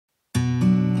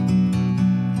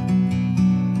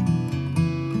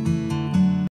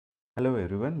Hello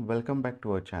everyone, welcome back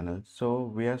to our channel. So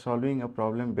we are solving a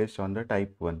problem based on the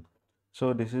type 1.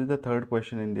 So this is the third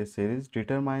question in this series.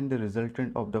 Determine the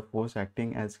resultant of the force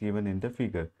acting as given in the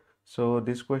figure. So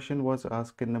this question was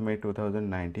asked in the May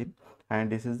 2019 and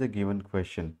this is the given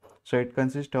question. So it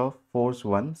consists of force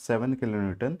 1 7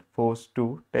 kilonewton, force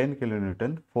 2 10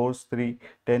 kilonewton, force 3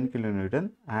 10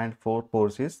 kilonewton and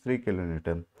force is 3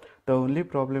 kilonewton. The only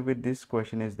problem with this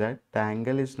question is that the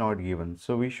angle is not given.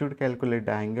 So we should calculate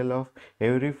the angle of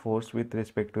every force with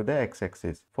respect to the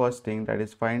x-axis. First thing, that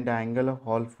is find the angle of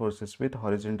all forces with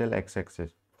horizontal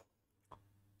x-axis.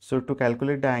 So to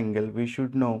calculate the angle, we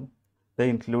should know the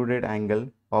included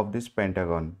angle of this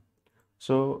pentagon.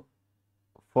 So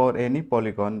for any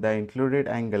polygon, the included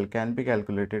angle can be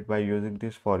calculated by using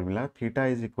this formula. Theta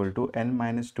is equal to n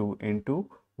minus 2 into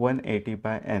 180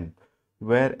 by n,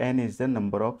 where n is the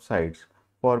number of sides.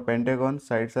 For pentagon,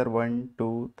 sides are 1,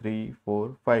 2, 3,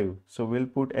 4, 5. So we'll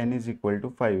put n is equal to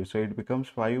 5. So it becomes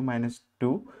 5 minus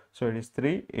 2. So it is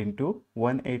 3 into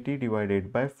 180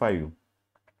 divided by 5.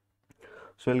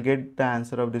 So we'll get the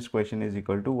answer of this question is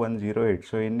equal to 108.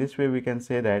 So in this way, we can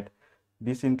say that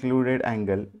this included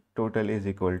angle total is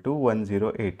equal to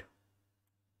 108.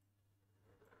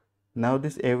 Now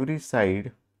this every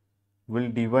side will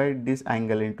divide this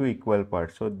angle into equal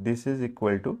parts. So this is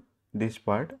equal to this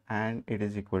part and it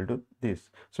is equal to this.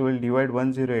 So we'll divide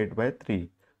 108 by 3.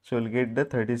 So we'll get the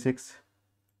 36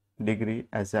 degree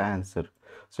as the answer.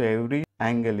 So every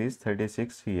angle is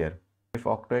 36 here. If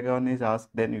octagon is asked,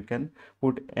 then you can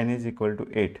put n is equal to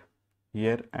 8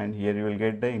 here and here you will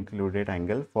get the included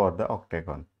angle for the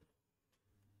octagon.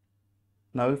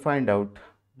 Now we'll find out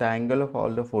the angle of all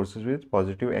the forces with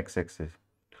positive x-axis.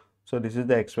 So this is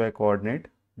the xy coordinate.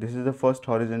 This is the first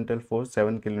horizontal force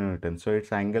 7 kilonewton. So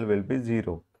its angle will be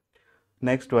 0.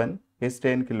 Next one is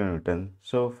 10 kilonewton.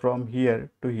 So from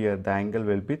here to here the angle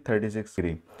will be 36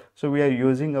 degree. So we are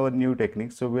using our new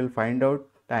technique. So we'll find out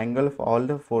the angle of all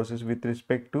the forces with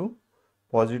respect to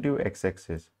positive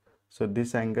x-axis. So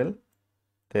this angle,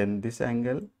 then this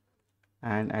angle,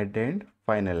 and at the end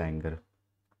final angle.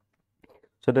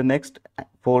 So the next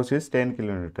force is 10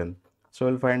 kilonewton. So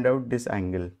we'll find out this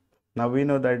angle. Now we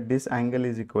know that this angle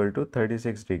is equal to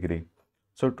 36 degree.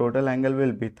 So total angle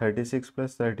will be 36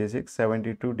 plus 36,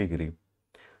 72 degree.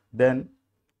 Then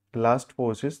last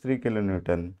force is 3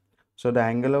 kilonewton. So the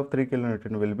angle of 3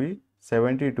 kilonewton will be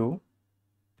 72,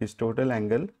 this total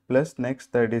angle, plus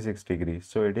next 36 degree.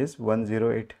 So it is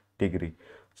 108 degree.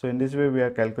 So in this way we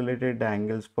have calculated the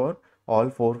angles for all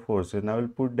four forces. Now we'll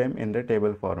put them in the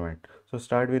table format. So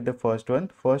start with the first one.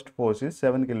 First force is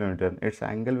 7 kilonewton. Its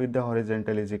angle with the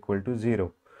horizontal is equal to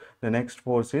 0. The next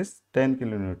force is 10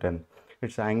 kilonewton.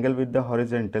 Its angle with the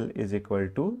horizontal is equal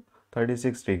to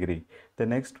 36 degree. The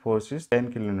next force is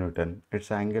 10 kilonewton.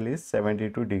 Its angle is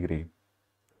 72 degree.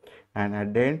 And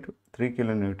at the end 3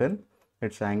 kilonewton.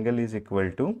 Its angle is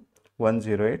equal to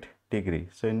 108 degree.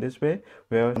 So in this way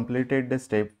we have completed the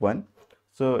step 1.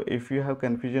 So if you have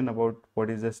confusion about what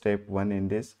is the step 1 in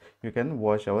this, you can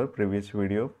watch our previous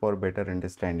video for better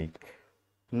understanding.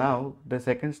 Now the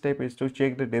second step is to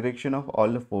check the direction of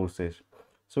all the forces.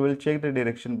 So we'll check the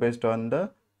direction based on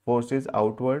the forces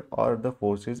outward or the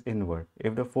forces inward.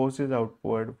 If the force is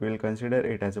outward, we'll consider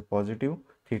it as a positive,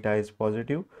 theta is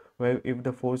positive. Where if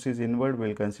the force is inward,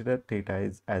 we'll consider theta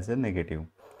is as a negative.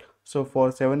 So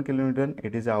for 7 kilonewton,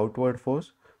 it is outward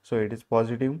force, so it is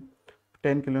positive.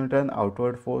 10 kilonewton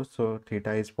outward force, so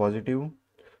theta is positive.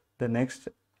 The next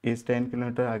is 10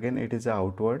 kilonewton, again it is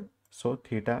outward, so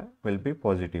theta will be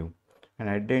positive. And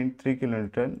at the end 3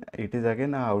 kilonewton, it is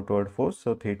again an outward force,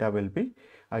 so theta will be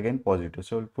again positive.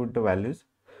 So we'll put the values.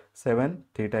 7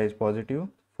 theta is positive.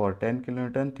 For 10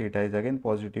 kilonewton, theta is again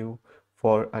positive.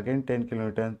 For again 10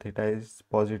 kilonewton, theta is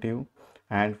positive.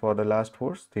 And for the last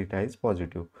force, theta is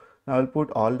positive. Now I'll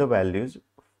put all the values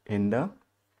in the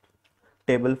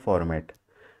table format.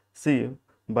 See,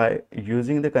 by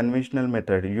using the conventional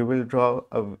method, you will draw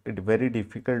a very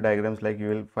difficult diagrams, like you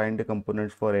will find the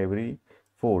components for every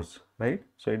force, right?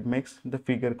 So it makes the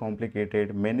figure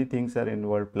complicated. Many things are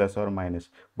involved, plus or minus.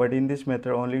 But in this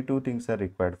method, only two things are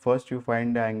required. First, you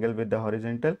find the angle with the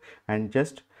horizontal and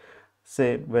just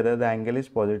say whether the angle is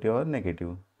positive or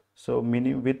negative. So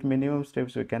with minimum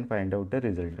steps, we can find out the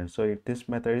resultant. So this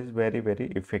method is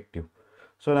very effective.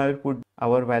 So now we'll put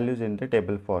our values in the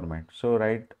table format. So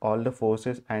write all the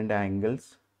forces and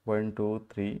angles 1, 2,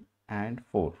 3 and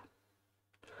 4.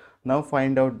 Now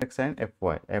find out x and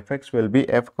fy. Fx will be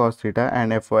f cos theta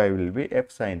and fy will be f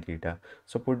sin theta.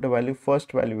 So put the value,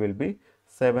 first value will be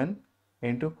 7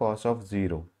 into cos of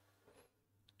 0.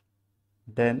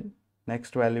 Then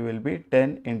next value will be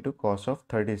 10 into cos of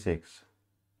 36.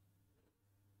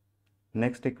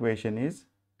 Next equation is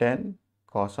 10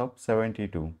 cos of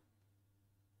 72,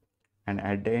 and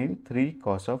at the end 3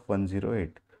 cos of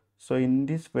 108. So in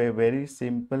this way, very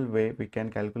simple way, we can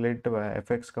calculate the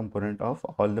fx component of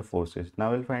all the forces.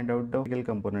 Now we'll find out the vertical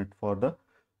component for the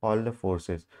all the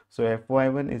forces. So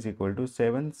Fy1 is equal to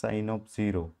 7 sine of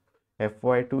 0,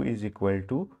 Fy2 is equal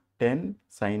to 10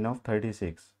 sine of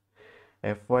 36,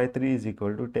 Fy3 is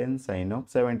equal to 10 sine of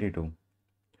 72,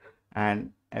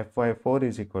 and Fy4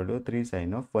 is equal to 3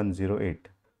 sine of 108.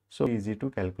 So easy to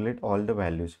calculate all the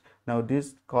values. Now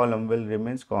this column will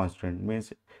remains constant,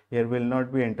 means here will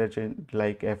not be interchange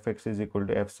like fx is equal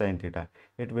to f sin theta.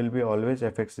 It will be always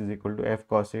fx is equal to f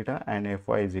cos theta and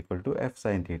fy is equal to f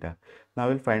sin theta. Now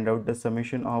we'll find out the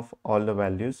summation of all the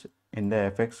values in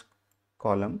the fx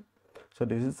column. So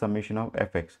this is summation of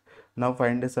fx. Now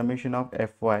find the summation of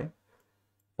fy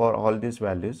for all these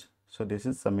values. So this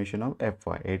is summation of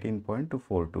fy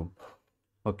 18.242.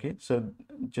 Okay, so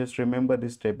just remember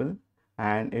this table,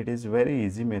 and it is very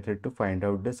easy method to find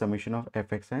out the summation of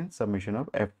fx and summation of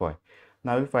fy.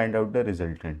 Now we'll find out the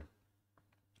resultant.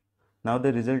 Now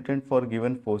the resultant for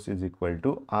given force is equal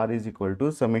to R is equal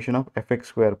to summation of fx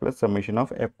square plus summation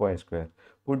of fy square.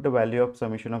 Put the value of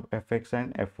summation of fx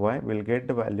and fy, will get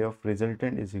the value of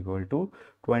resultant is equal to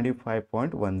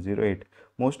 25.108.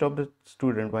 Most of the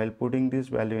student, while putting this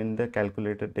value in the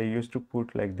calculator, they used to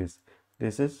put like this.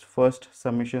 This is first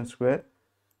summation square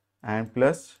and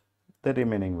plus the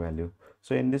remaining value.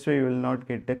 So in this way you will not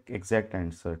get the exact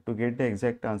answer. To get the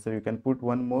exact answer, you can put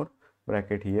one more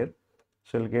bracket here.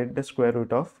 So you'll get the square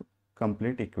root of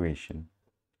complete equation.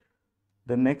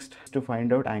 The next is to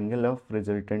find out angle of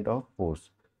resultant of force.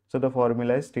 So the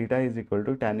formula is theta is equal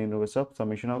to tan inverse of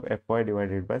summation of fy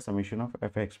divided by summation of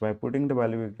fx. By putting the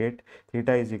value, we get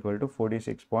theta is equal to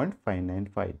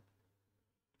 46.595.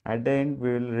 At the end,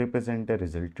 we will represent the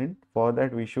resultant. For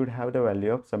that, we should have the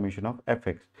value of summation of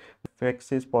fx. If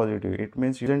fx is positive, it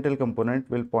means horizontal component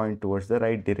will point towards the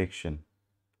right direction,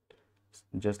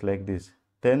 just like this.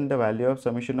 Then the value of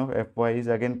summation of fy is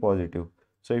again positive.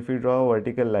 So if you draw a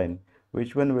vertical line,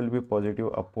 which one will be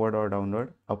positive, upward or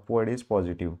downward? Upward is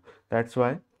positive. That's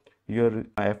why your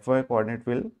fy coordinate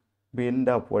will be in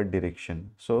the upward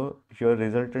direction. So your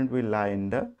resultant will lie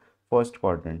in the first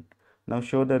quadrant. Now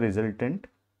show the resultant,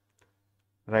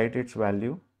 write its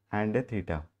value and a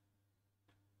theta.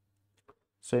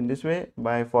 So in this way,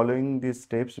 by following these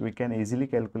steps, we can easily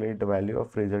calculate the value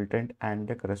of resultant and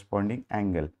the corresponding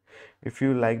angle. If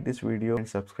you like this video, and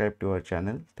subscribe to our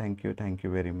channel. Thank you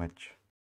very much.